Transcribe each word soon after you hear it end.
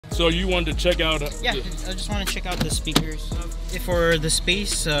So you wanted to check out? Yeah, I just want to check out the speakers. For the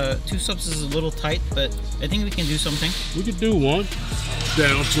space, 2 subs is a little tight, but I think we can do something. We could do one.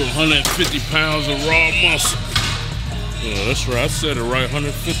 Down to 150 pounds of raw muscle. Yeah, that's right. I said it right.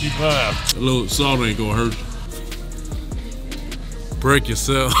 150 pounds. A little salt ain't gonna hurt you. Break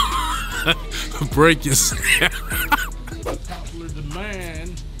yourself. Break yourself. Popular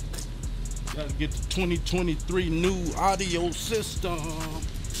demand. Gotta get the 2023 new audio system.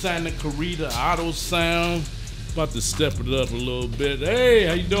 Santa Clarita Auto Sound. About to step it up a little bit. Hey,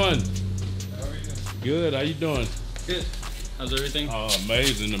 how you doing? How are you? Good. How you doing? Good. How's everything? Oh,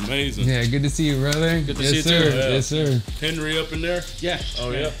 amazing, amazing. Yeah, good to see you, brother. Good to see you too. Yeah. Yes, sir. Henry up in there? Yeah.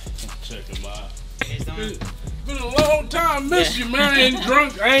 Oh, yeah. Check him out. He's doing. Been a long time. Miss you, man.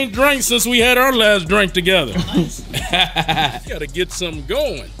 I ain't drank since we had our last drink together. Nice. Gotta get something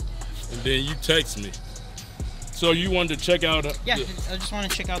going. And then you text me. So you wanted to check out? Yeah, I just want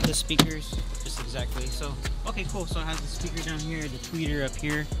to check out the speakers. Just exactly. So, okay, cool. So it has the speaker down here, the tweeter up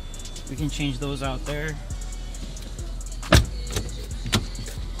here. We can change those out there.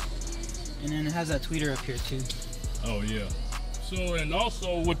 And then it has that tweeter up here too. Oh yeah. So and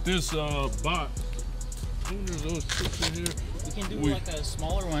also with this box, those chips in here. We can do like a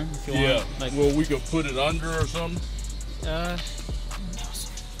smaller one if you Yeah. want. Like, well, we could put it under or something.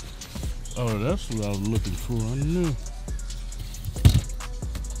 Oh, that's what I was looking for. I knew.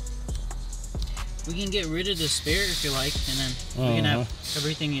 we can get rid of the spare if you like, and then we can have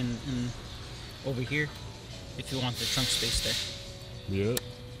everything in over here if you want the trunk space there. Yeah.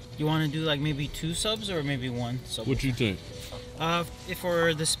 You want to do like maybe 2 subs or maybe 1 sub? What you think? If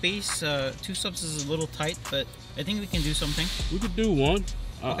for the space, 2 subs is a little tight, but I think we can do something. We could do one.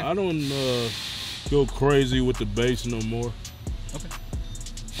 Okay. I don't go crazy with the bass no more. Okay.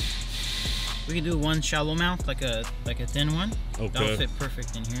 We can do 1 shallow mount, like a thin one. Okay. That'll fit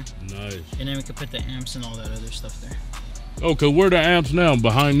perfect in here. Nice. And then we could put the amps and all that other stuff there. Okay, where the amps now?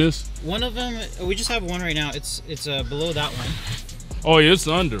 Behind this? One of them, we just have one right now. It's below that one. Oh yeah, it's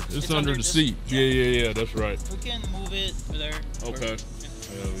under. It's under under the this- seat. yeah. Yeah, that's right. We can move it over there. Okay. Or,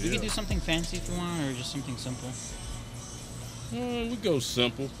 we can do something fancy if you want, or just something simple. We go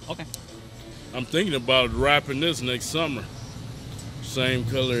simple. Okay. I'm thinking about wrapping this next summer. Same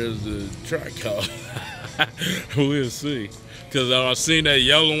color as the track car. We'll see. Cause I seen that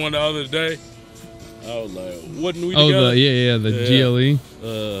yellow one the other day. I was like, wasn't we together? Oh, the GLE.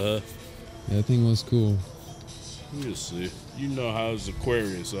 Uh-huh. Yeah, that thing was cool. We'll see. You know how his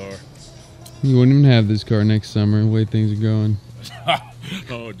Aquarius are. You wouldn't even have this car next summer, the way things are going.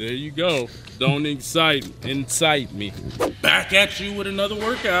 Oh, there you go. Don't incite me. Back at you with another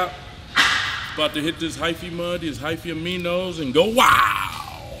workout. About to hit this hyphy mud, these hyphy aminos, and go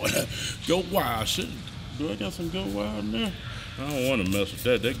wild. Go wild. Do I got some go wild in there? I don't want to mess with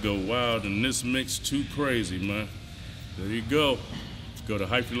that. That go wild and this mix too crazy, man. There you go. Go to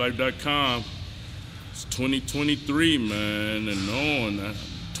hyphylife.com. It's 2023, man, and on.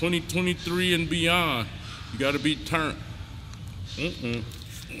 2023 and beyond. You got to be turned.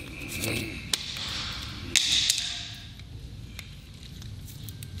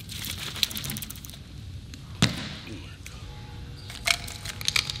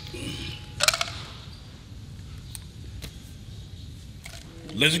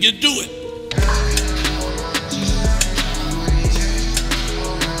 Let's get to it.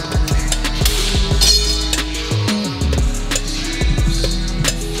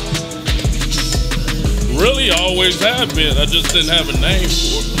 Really, always have been. I just didn't have a name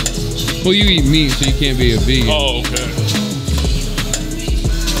for it. Well, you eat meat, so you can't be a vegan. Oh, okay.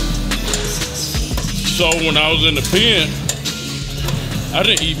 So when I was in the pen, I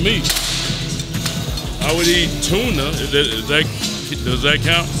didn't eat meat. I would eat tuna. Does that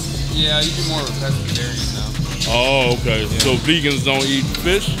count? Yeah, you do more of a pescatarian now. Oh, okay. Yeah. So vegans don't eat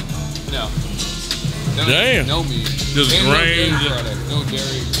fish? No. Damn. No meat. Just grains. No dairy product. No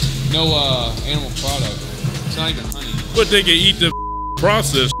dairy. No animal product. It's not even honey. But they can eat the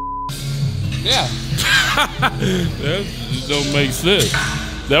processed. Yeah. That just don't make sense.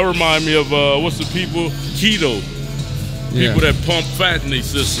 That remind me of what's the people? Keto. Yeah. People that pump fat in their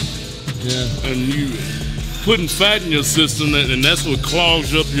system. Yeah. And you putting fat in your system, and that's what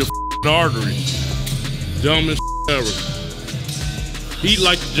clogs up your artery. Dumbest ever. Eat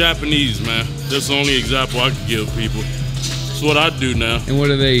like the Japanese, man. That's the only example I can give people. That's what I do now. And what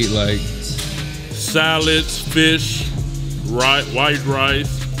do they eat like? Salads, fish, white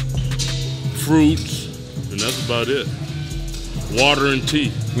rice, fruits, and that's about it. Water and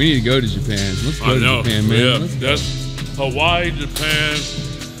tea. We need to go to Japan. Let's go I know. to Japan, man. Yeah, Let's go. that's Hawaii, Japan.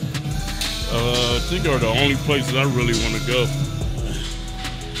 I think are the only places I really want to go.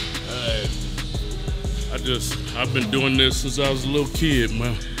 I've been doing this since I was a little kid,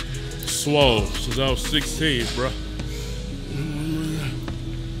 man. Swole since I was 16, bro.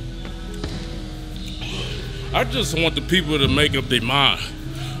 I just want the people to make up their mind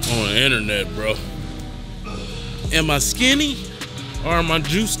on the internet, bro. Am I skinny or am I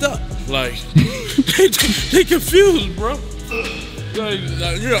juiced up? Like, they confused, bro. Like,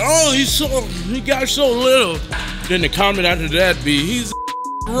 oh, he got so little. Then the comment after that be, he's a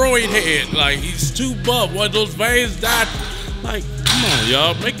roid head. Like, he's too buff. What, those veins died? Like, come on,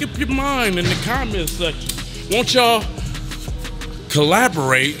 y'all. Make up your mind in the comment section. Won't y'all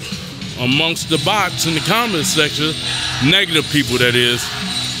collaborate amongst the bots in the comment section? Negative people, that is.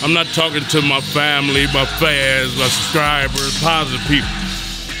 I'm not talking to my family, my fans, my subscribers, positive people.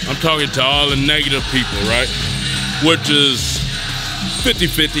 I'm talking to all the negative people, right? Which is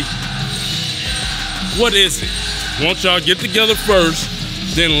 50-50. What is it? Won't y'all get together first,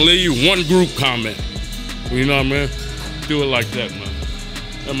 then leave one group comment? You know what I mean? Do it like that, man.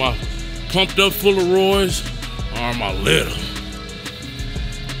 Am I pumped up full of roids or am I little?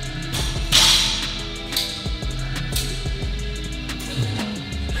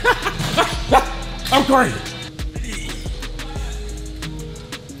 I'm crazy.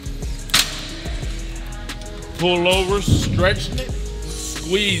 Pull over, stretching it,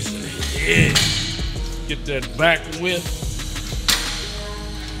 squeezing it. Yeah. Get that back width,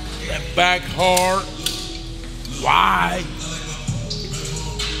 that back hard, wide.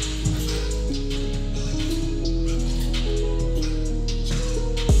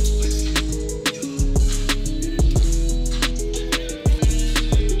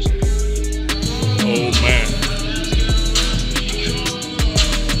 Oh man.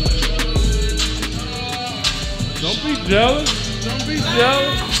 Don't be jealous. Don't be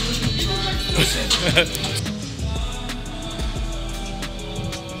jealous.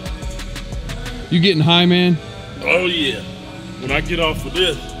 You getting high, man? Oh yeah. When I get off of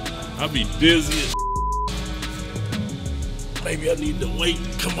this, I'll be dizzy as maybe I need to wait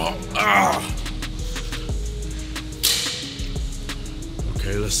and come off. Ah.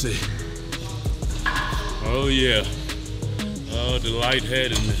 Okay, let's see. Oh yeah. Oh, the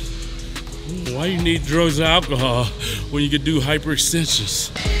lightheadedness. Why you need drugs and alcohol when you can do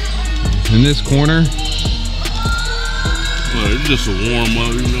hyperextensions? In this corner? Well, it's just a warm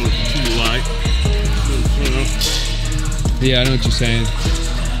up, you know, it's too light. Yeah, I know what you're saying.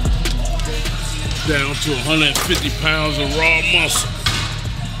 Down to 150 pounds of raw muscle.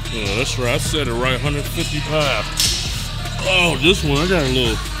 Oh, that's right, I said it right, 150 pounds. Oh, this one, I got a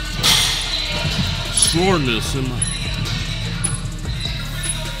little soreness in my...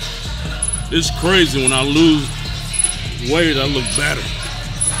 It's crazy, when I lose weight, I look better.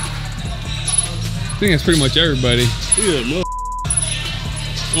 I think that's pretty much everybody. Yeah, man.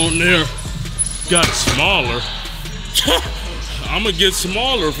 On there, got smaller. I'm gonna get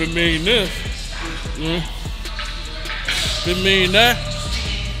smaller if it mean this. Yeah. If it mean that,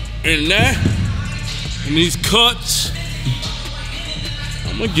 and these cuts,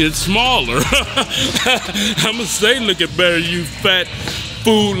 I'm gonna get smaller. I'm gonna stay looking better, you fat,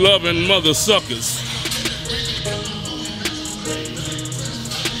 food-loving mother suckers.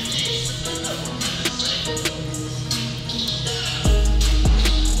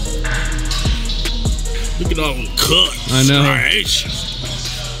 Look at all them cuts. I know.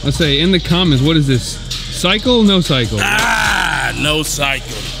 Striations. Let's say in the comments, what is this? Cycle? No cycle? Ah, no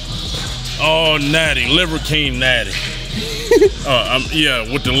cycle. Oh, natty, liver king natty. Yeah,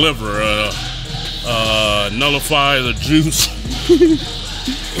 with the liver. Nullify the juice.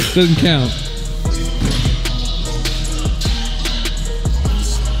 Doesn't count.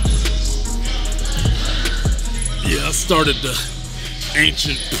 Yeah, I started the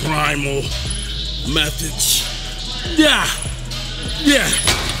ancient primal methods. Yeah.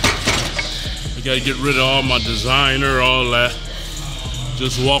 I gotta get rid of all my designer, all that.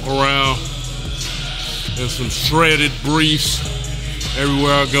 Just walk around in some shredded briefs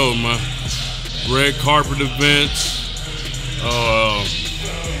everywhere I go, man. Red carpet events,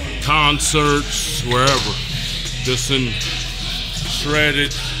 concerts, wherever. Just in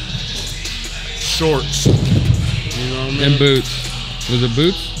shredded shorts. You know what I mean? And boots. Was it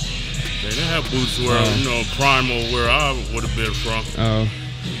boots? They didn't have boots where, you know, primal where I would have been from. Oh.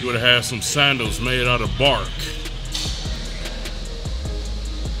 You would have had some sandals made out of bark.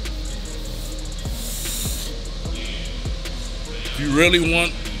 If you really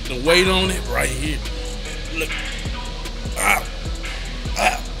want the weight on it, right here. Look.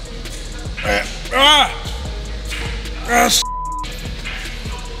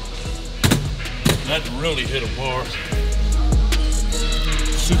 That really hit a bar.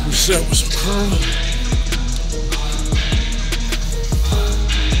 Superset with some curl.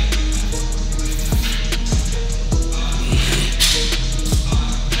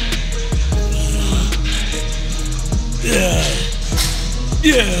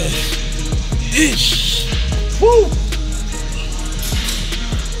 Yeah. Ish. Woo.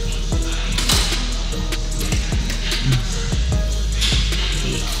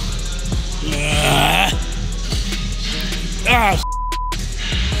 Ah.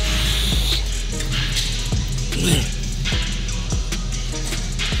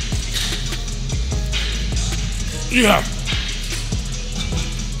 Yeah.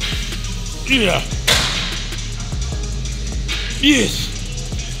 Yeah. Yes.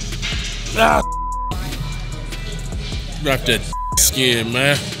 Ah. Got that skin,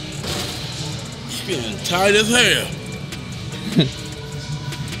 man. Skin tight as hell.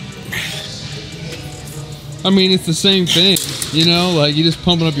 I mean, it's the same thing, you know, like you just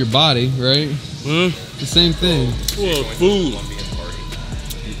pumping up your body, right? Huh? The same thing. Well, food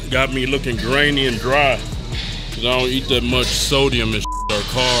got me looking grainy and dry. Cause I don't eat that much sodium and or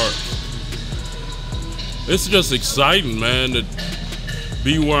carbs. It's just exciting, man, to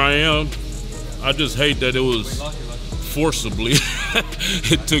be where I am. I just hate that it was forcibly.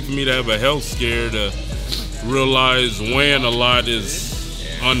 It took me to have a health scare to realize weighing a lot is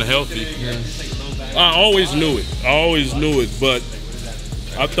unhealthy. Yeah. I always knew it. But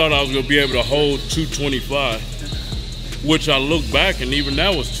I thought I was gonna be able to hold 225, which I look back and even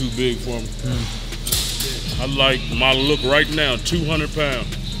that was too big for me. I like my look right now, 200 pounds,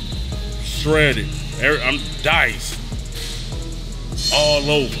 shredded. I'm diced all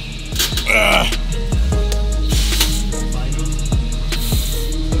over.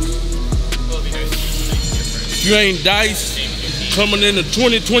 If you ain't diced coming into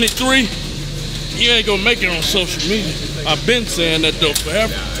 2023, you ain't gonna make it on social media. I've been saying that though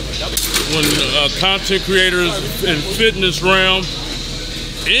forever. When content creators in fitness realm,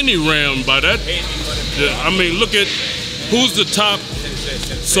 any realm by that, I mean, look at who's the top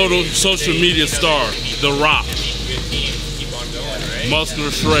social media star? The Rock.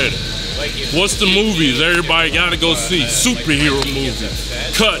 Muscular shredded. What's the movies everybody gotta go see? Superhero movies.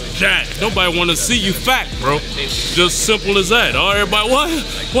 Cut, jack. Nobody wanna see you fat, bro. Just simple as that. Oh, everybody,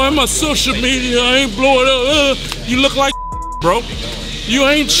 why am I social media? I ain't blowing up. You look like bro. You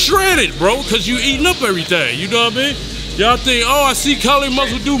ain't shredded, bro, cause you eating up everything. You know what I mean? Y'all think, oh, I see Kelly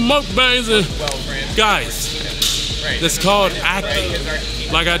Muscle do mukbangs and guys, that's called acting.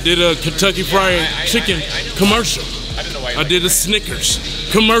 Like I did a Kentucky Fried Chicken commercial. I did a Snickers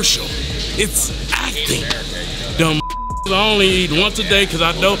commercial. It's acting. Dumb. I only eat once a day because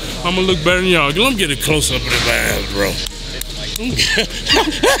I know I'm gonna look better than y'all. Let me get a close up of the ass, bro. let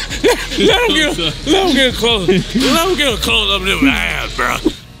him get a close up of the ass, bro.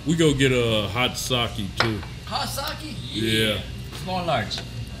 We go get a hot sake too. Hot sake? Yeah. Small and large?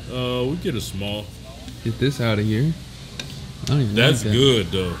 We get a small. Get this out of here. I don't even That's like that. good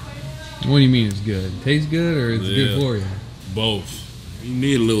though. What do you mean it's good? Tastes good or it's good for you? Both. You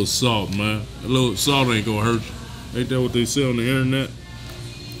need a little salt, man. A little salt ain't gonna hurt you. Ain't that what they say on the internet?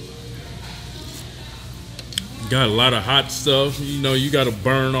 Got a lot of hot stuff. You know, you gotta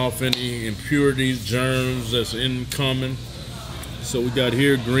burn off any impurities, germs that's incoming. So we got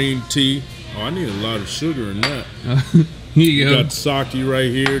here green tea. Oh, I need a lot of sugar in that. Here you go. Got sake right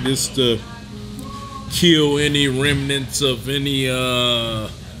here. This to kill any remnants of any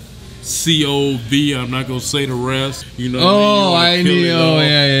COV. I'm not gonna say the rest. You know. Oh, I knew. Oh,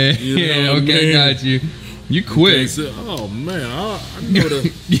 yeah. You know Yeah, what I okay, mean? got you. You quick. Oh man, I know how to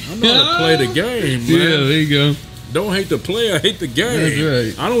play the game, man. Yeah, there you go. Don't hate the player, hate the game.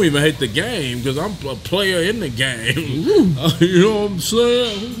 That's right. I don't even hate the game because I'm a player in the game. You know what I'm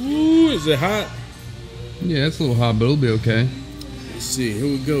saying? Ooh, is it hot? Yeah, it's a little hot, but it'll be okay. Let's see. Here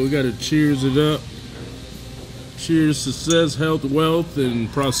we go. We gotta cheers it up. Cheers, success, health, wealth, and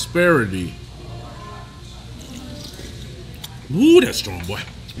prosperity. Ooh, that's strong, boy.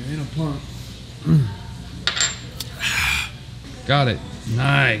 Ain't a pump. Got it.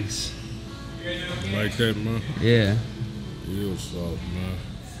 Nice. Like that, man. Yeah. Real soft, man.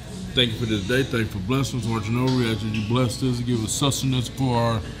 Thank you for this day. Thank you for blessings. Watching over. We ask that you bless this and give us sustenance for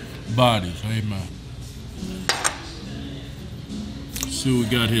our bodies. Amen. Let's see what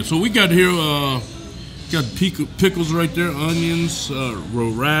we got here. So we got here, got pickles right there, onions,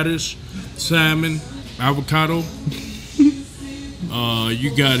 radish, salmon, avocado.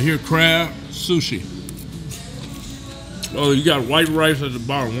 You got here crab, sushi. Oh, you got white rice at the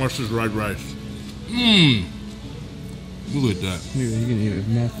bottom. Watch this white rice. Mmm. Look at that. Here, you can eat a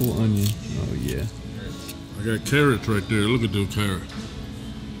mouthful of onion. Oh, yeah. I got carrots right there. Look at those carrots.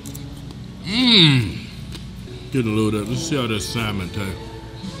 Mmm. Get a little of that. Let's see how that salmon tastes.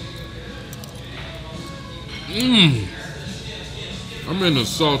 Mmm. I'm in a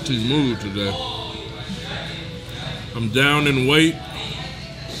salty mood today. I'm down in weight.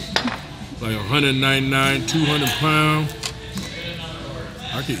 like 199, 200 pounds.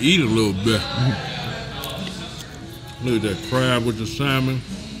 I could eat a little bit. Look at that crab with the salmon.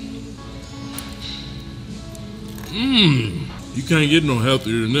 You can't get no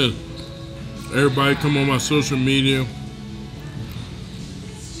healthier than this. Everybody come on my social media,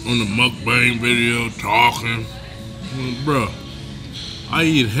 on the mukbang video, talking. Bruh, I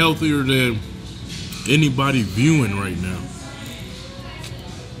eat healthier than anybody viewing right now.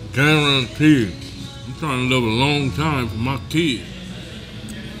 Guaranteed. I'm trying to live a long time for my kids.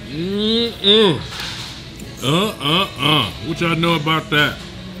 What y'all know about that?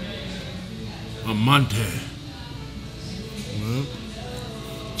 Amante. Well,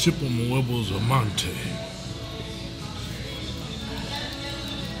 Chippewa Amante.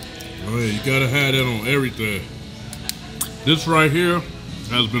 Oh yeah, you gotta have that on everything. This right here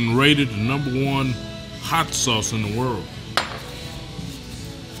has been rated the #1 hot sauce in the world.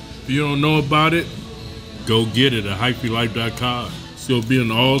 If you don't know about it, go get it at hyphylife.com. It'll be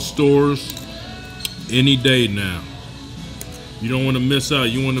in all stores any day now. You don't want to miss out.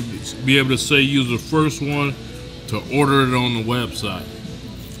 You want to be able to say you're the first one to order it on the website.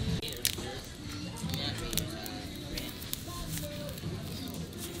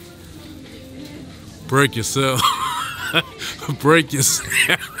 Break yourself. Break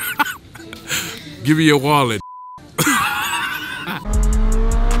yourself. Give me your wallet.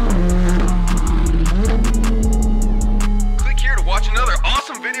 Click here to watch another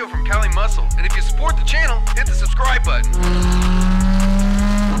awesome video from Cali Muscle. And if you support the channel, hit the subscribe button.